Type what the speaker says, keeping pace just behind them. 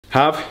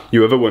Have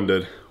you ever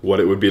wondered what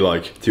it would be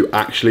like to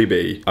actually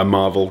be a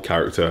Marvel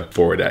character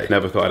for a day?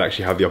 Never thought I'd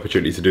actually have the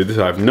opportunity to do this.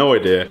 I have no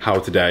idea how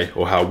today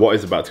or how what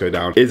is about to go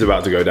down is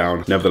about to go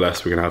down.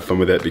 Nevertheless, we're gonna have fun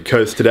with it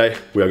because today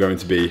we are going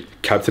to be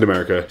Captain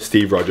America,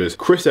 Steve Rogers,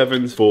 Chris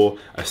Evans for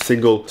a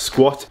single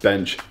squat,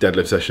 bench,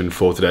 deadlift session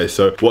for today.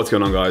 So what's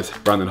going on, guys?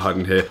 Brandon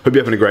Hyden here. Hope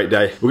you're having a great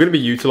day. We're gonna be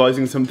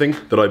utilizing something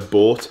that I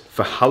bought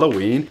for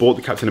Halloween. Bought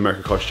the Captain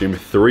America costume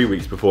 3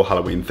 weeks before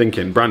Halloween,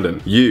 thinking,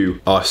 Brandon,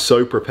 you are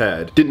so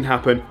prepared. Didn't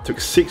happen,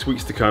 took 6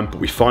 weeks to come, but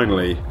we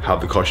finally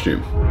have the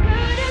costume.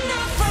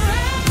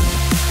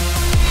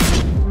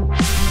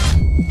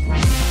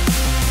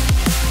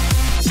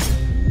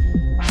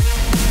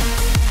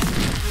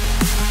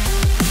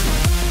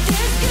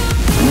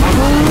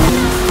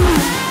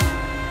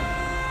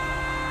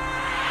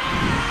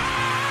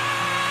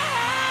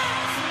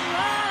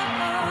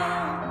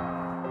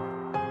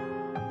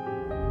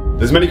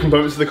 There's many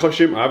components to the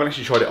costume. I haven't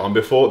actually tried it on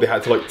before. They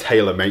had to like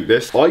tailor make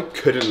this. I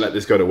couldn't let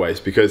this go to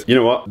waste because you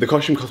know what? The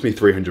costume cost me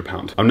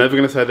 £300. I'm never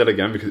gonna say that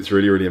again because it's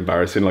really, really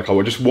embarrassing. Like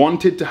I just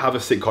wanted to have a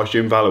sick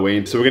costume for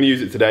Halloween. So we're gonna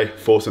use it today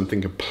for something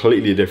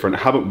completely different. I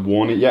haven't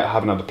worn it yet. I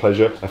haven't had the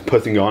pleasure of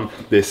putting on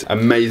this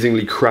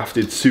amazingly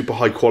crafted, super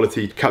high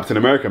quality Captain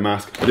America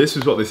mask. This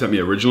is what they sent me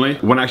originally.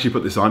 When I actually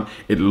put this on,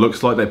 it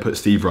looks like they put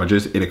Steve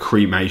Rogers in a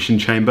cremation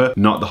chamber,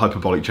 not the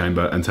hyperbolic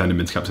chamber, and turned him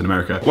into Captain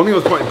America. One thing I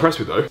was quite impressed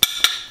with though,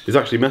 is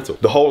actually metal.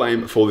 The whole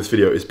aim for this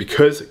video is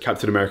because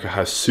Captain America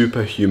has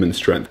superhuman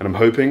strength, and I'm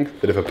hoping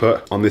that if I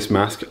put on this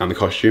mask and the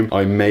costume,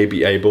 I may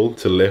be able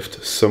to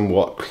lift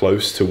somewhat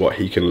close to what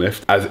he can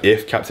lift, as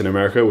if Captain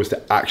America was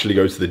to actually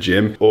go to the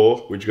gym,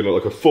 or we're just gonna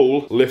look like a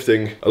fool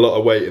lifting a lot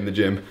of weight in the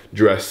gym,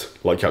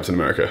 dressed like Captain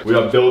America. We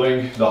are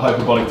building the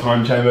hyperbolic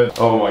time chamber.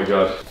 Oh my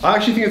God. I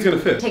actually think it's gonna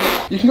fit.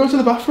 You can go to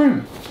the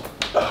bathroom.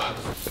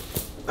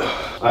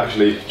 I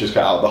actually just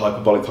got out the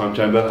hyperbolic time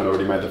chamber and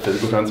already made the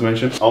physical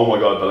transformation. Oh my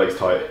God, the leg's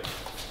tight.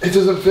 It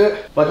doesn't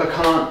fit. Like I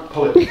can't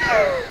pull it.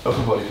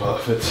 Upper body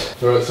part fits.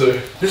 Alright, so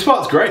this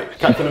part's great.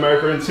 Captain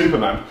America and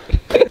Superman.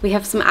 We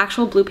have some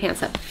actual blue pants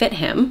that fit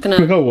him.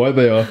 Look how wide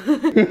they are.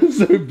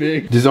 So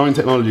big. Design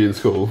technology in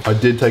school. I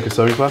did take a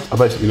sewing class. I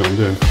basically know what I'm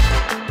doing.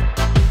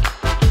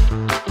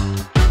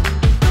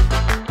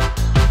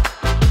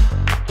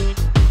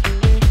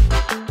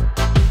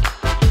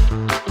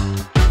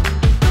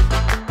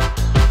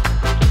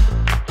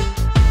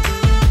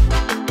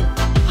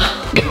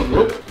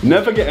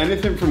 Never get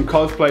anything from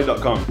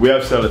cosplay.com. We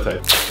have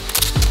sellotape.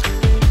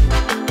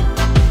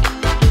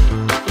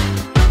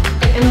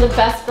 I'm the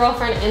best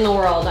girlfriend in the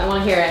world. I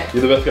want to hear it.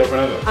 You're the best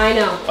girlfriend ever. I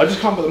know. I just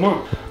can't put them on.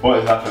 What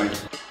is happening?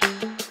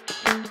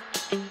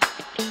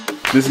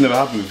 This has never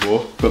happened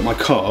before, but my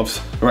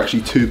calves are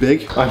actually too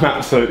big. I'm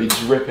absolutely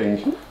dripping.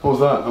 What was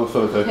that? Oh,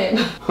 sellotape. Okay.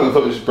 I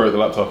thought I just broke the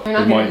laptop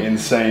with my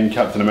insane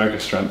Captain America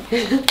strength.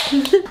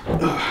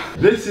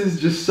 This is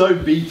just so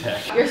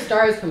B-tech. Your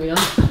star is coming on.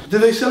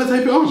 Did they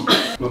sellotape it on?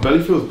 My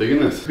belly feels big in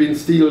this. I've been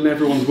stealing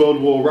everyone's World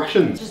War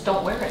rations. Just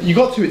don't wear it. You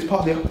got to, it's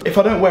part of the... If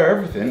I don't wear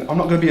everything, I'm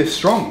not gonna be as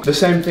strong. The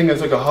same thing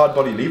as like a hard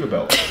body lever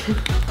belt.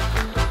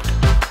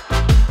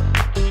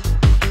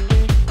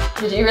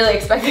 Did you really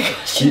expect the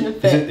costume to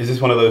fit? Is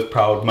this one of those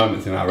proud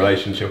moments in our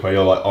relationship where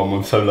you're like, oh,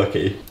 I'm so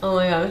lucky? Oh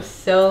my God, I'm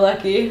so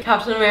lucky.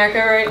 Captain America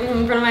right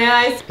in front of my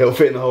eyes. It'll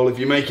fit in the hole if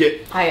you make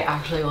it. I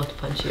actually want to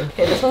punch you.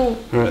 Okay, this one.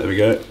 All right, there we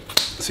go.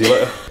 See you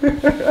later.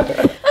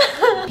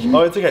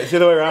 Oh, it's okay, it's the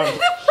other way around.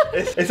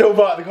 It's all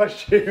part of the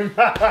costume.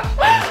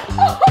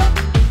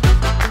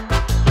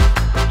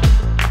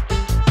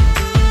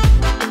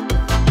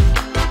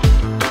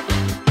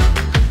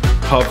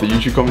 Half the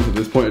YouTube comments at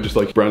this point are just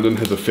like, Brandon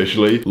has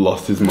officially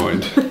lost his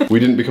mind. We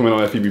didn't become an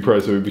IFBB pro,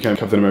 so we became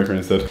Captain America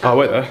instead. Oh,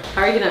 wait there.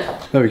 How are you gonna?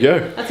 There we go.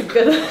 That's a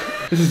good.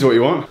 This is what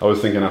you want. I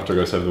was thinking after I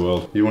go save the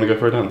world. You want to go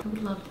for a dance? I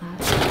would love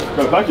that.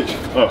 Got a package.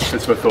 Oh,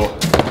 it's for Thor.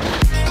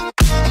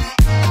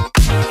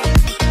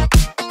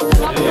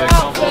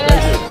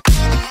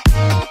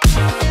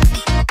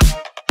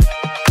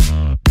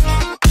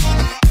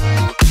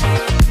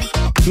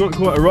 It's not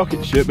quite a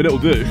rocket ship, but it'll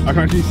do. I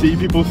can actually see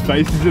people's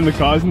faces in the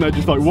cars and they're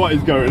just like, what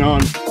is going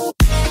on?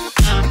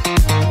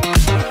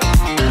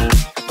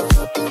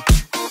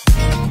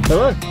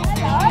 Hello.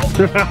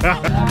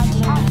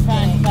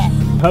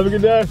 Have a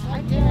good day.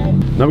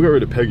 Now we got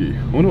rid of Peggy.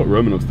 I wonder what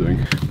Romanov's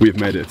doing. We have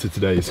made it to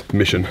today's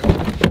mission.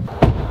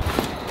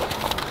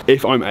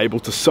 If I'm able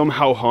to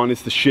somehow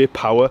harness the sheer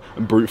power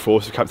and brute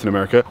force of Captain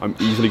America, I'm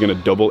easily gonna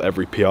double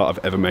every PR I've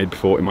ever made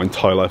before in my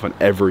entire life on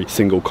every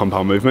single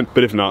compound movement.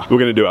 But if not, we're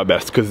gonna do our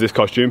best because this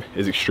costume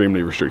is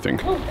extremely restricting.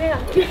 Oh, yeah.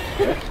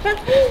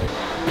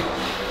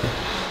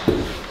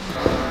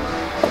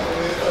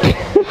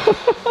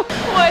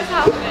 What is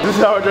happening? This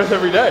is how I dress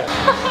every day.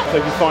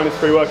 Take your finest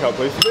pre-workout,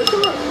 please.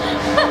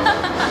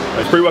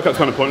 This pre-workout's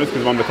kind of pointless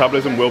because my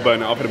metabolism will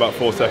burn it up in about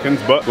 4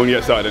 seconds, but we're gonna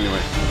get started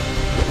anyway.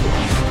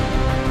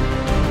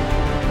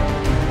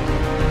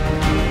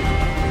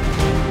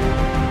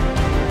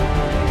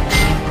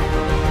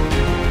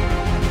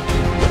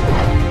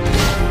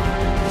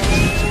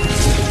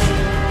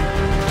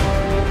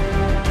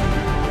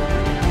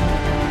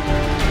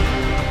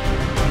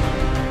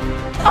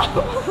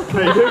 How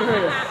you doing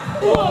here?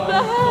 What the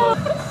hell?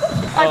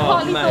 I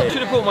can't Mate,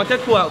 should have brought my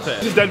Deadpool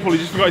outfit. This is Deadpool, he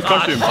just forgot his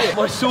costume. Shit.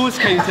 My swords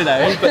came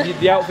today, but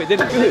the outfit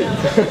didn't. Good.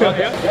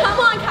 Come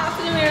on,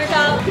 Captain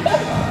America.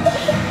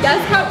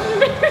 Yes, Captain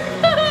America.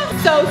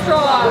 So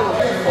strong.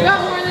 You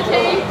got more in the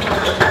tank.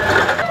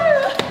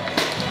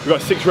 We've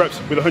got 6 reps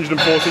with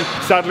 140.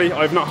 Sadly,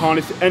 I have not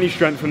harnessed any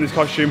strength from this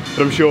costume,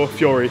 but I'm sure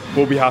Fury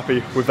will be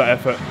happy with that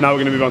effort. Now we're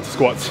gonna move on to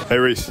squats. Hey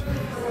Reese.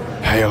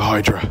 Hail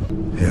Hydra.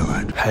 Hail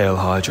Hydra. Hail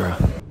Hydra.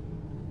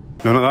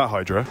 No, not that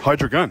Hydra.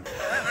 Hydra Gun.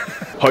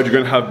 Hydra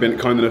Gun have been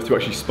kind enough to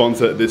actually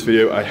sponsor this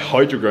video. A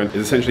Hydra Gun is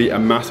essentially a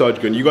massage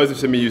gun. You guys have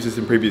seen me use this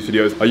in previous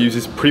videos. I use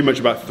this pretty much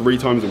about 3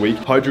 times a week.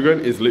 Hydra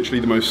Gun is literally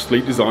the most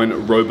sleek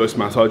designed, robust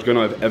massage gun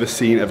I've ever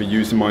seen, ever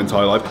used in my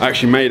entire life. I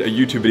actually made a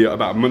YouTube video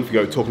about a month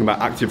ago talking about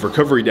active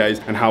recovery days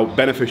and how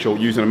beneficial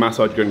using a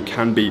massage gun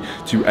can be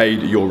to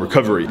aid your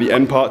recovery. The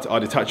end parts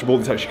are detachable.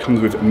 This actually comes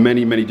with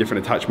many, many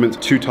different attachments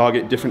to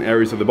target different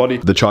areas of the body.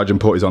 The charging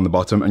port is on the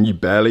bottom, and you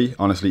barely,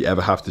 honestly,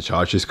 ever have to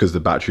charge this because the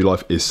battery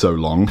life is so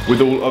long. With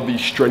all of the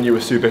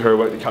strenuous superhero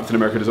work that Captain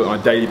America does on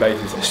a daily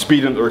basis,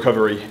 speeding up the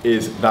recovery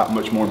is that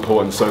much more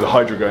important, so the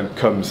Hydra Gun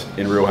comes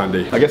in real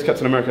handy. I guess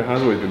Captain America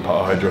has always been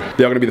part of Hydra.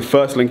 They are going to be the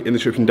first link in the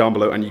description down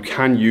below, and you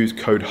can use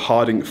code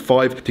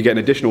HARDING5 to get an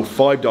additional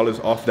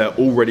 $5 off their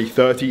already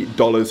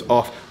 $30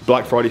 off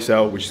Black Friday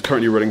sale, which is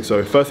currently running.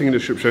 So first thing in the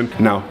description.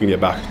 Now we can get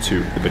back to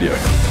the video.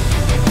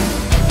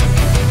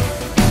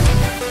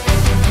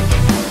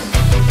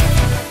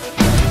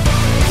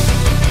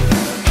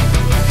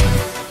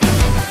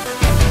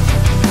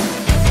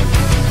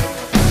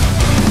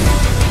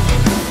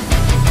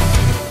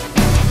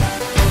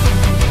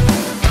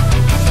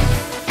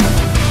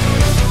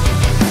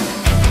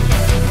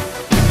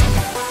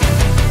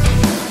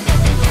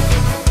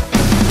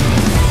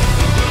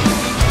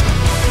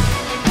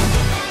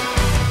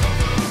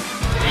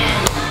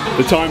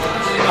 The time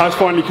has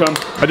finally come.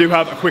 I do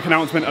have a quick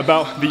announcement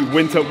about the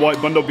Winter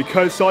White Bundle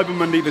because Cyber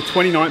Monday, the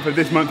 29th of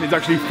this month, is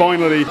actually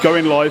finally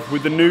going live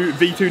with the new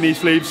V2 knee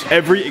sleeves.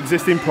 Every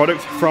existing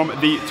product from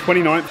the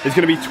 29th is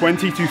going to be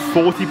 20 to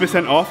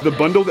 40% off. The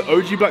bundle, the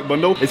OG Black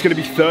Bundle, is going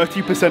to be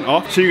 30%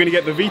 off. So you're going to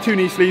get the V2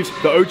 knee sleeves,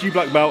 the OG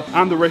Black Belt,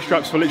 and the wrist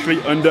straps for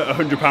literally under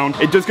 £100.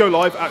 It does go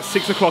live at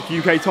 6 o'clock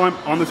UK time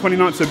on the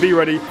 29th, so be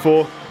ready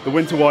for the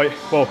Winter White,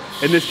 well,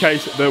 in this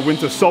case, the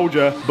Winter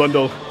Soldier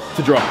Bundle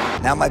to drop.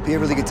 Now might be a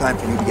really good time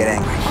for you to get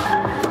angry.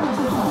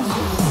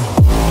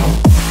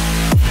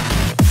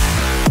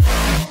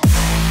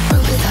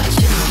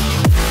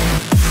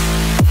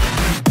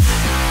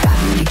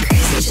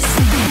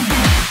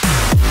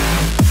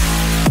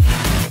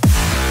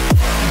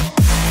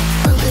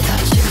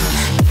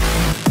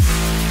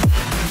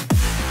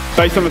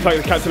 Based on the fact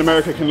that Captain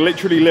America can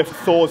literally lift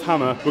Thor's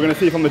hammer, we're going to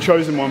see if I'm the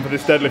chosen one for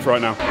this deadlift right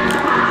now.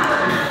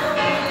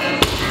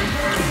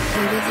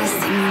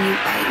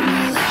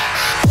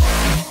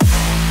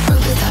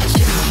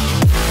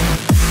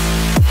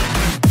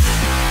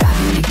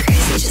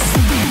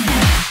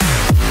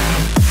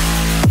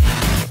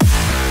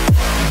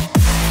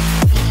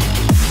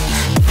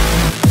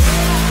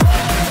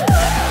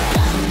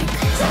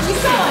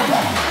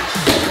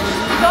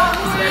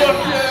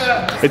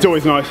 It's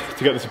always nice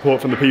to get the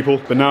support from the people,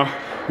 but now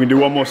we can do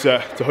one more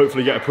set to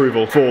hopefully get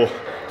approval for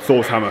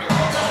Thor's hammer.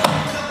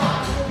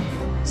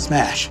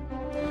 Smash.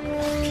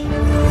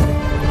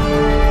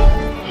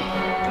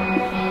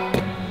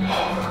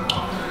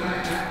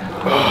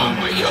 Oh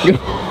my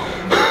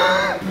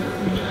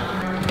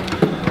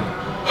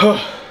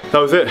god. That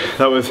was it.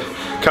 That was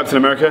Captain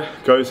America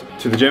goes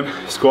to the gym,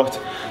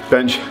 squat,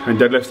 bench and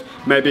deadlift.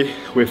 Maybe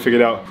we've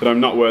figured out that I'm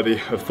not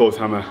worthy of Thor's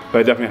hammer, but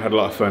I definitely had a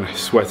lot of fun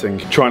sweating,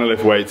 trying to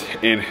lift weights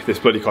in this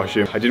bloody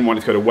costume. I didn't want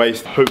it to go to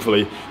waste.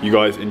 Hopefully you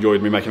guys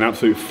enjoyed me making an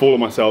absolute fool of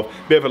myself.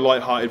 Bit of a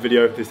light-hearted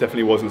video. This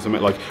definitely wasn't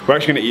something like, we're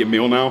actually gonna eat a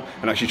meal now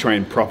and actually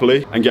train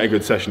properly and get a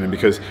good session in,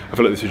 because I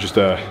feel like this is just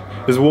a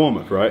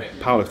warm-up, right?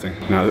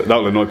 Powerlifting. Now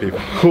that'll annoy people.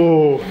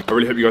 Oh, I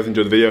really hope you guys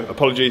enjoyed the video.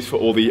 Apologies for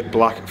all the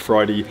Black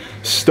Friday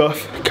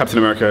stuff. Captain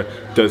America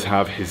does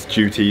have his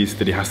duties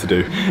that he has to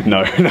do.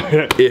 No.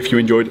 If you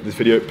enjoyed this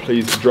video,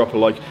 please drop a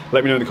like.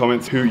 Let me know in the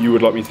comments who you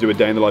would like me to do a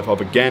day in the life of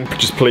again.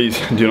 Just please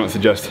do not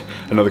suggest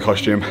another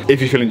costume.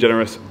 If you're feeling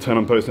generous, turn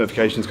on post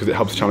notifications because it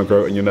helps the channel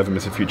grow and you'll never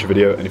miss a future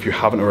video. And if you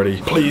haven't already,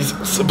 please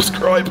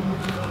subscribe.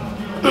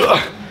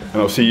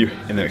 And I'll see you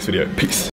in the next video. Peace.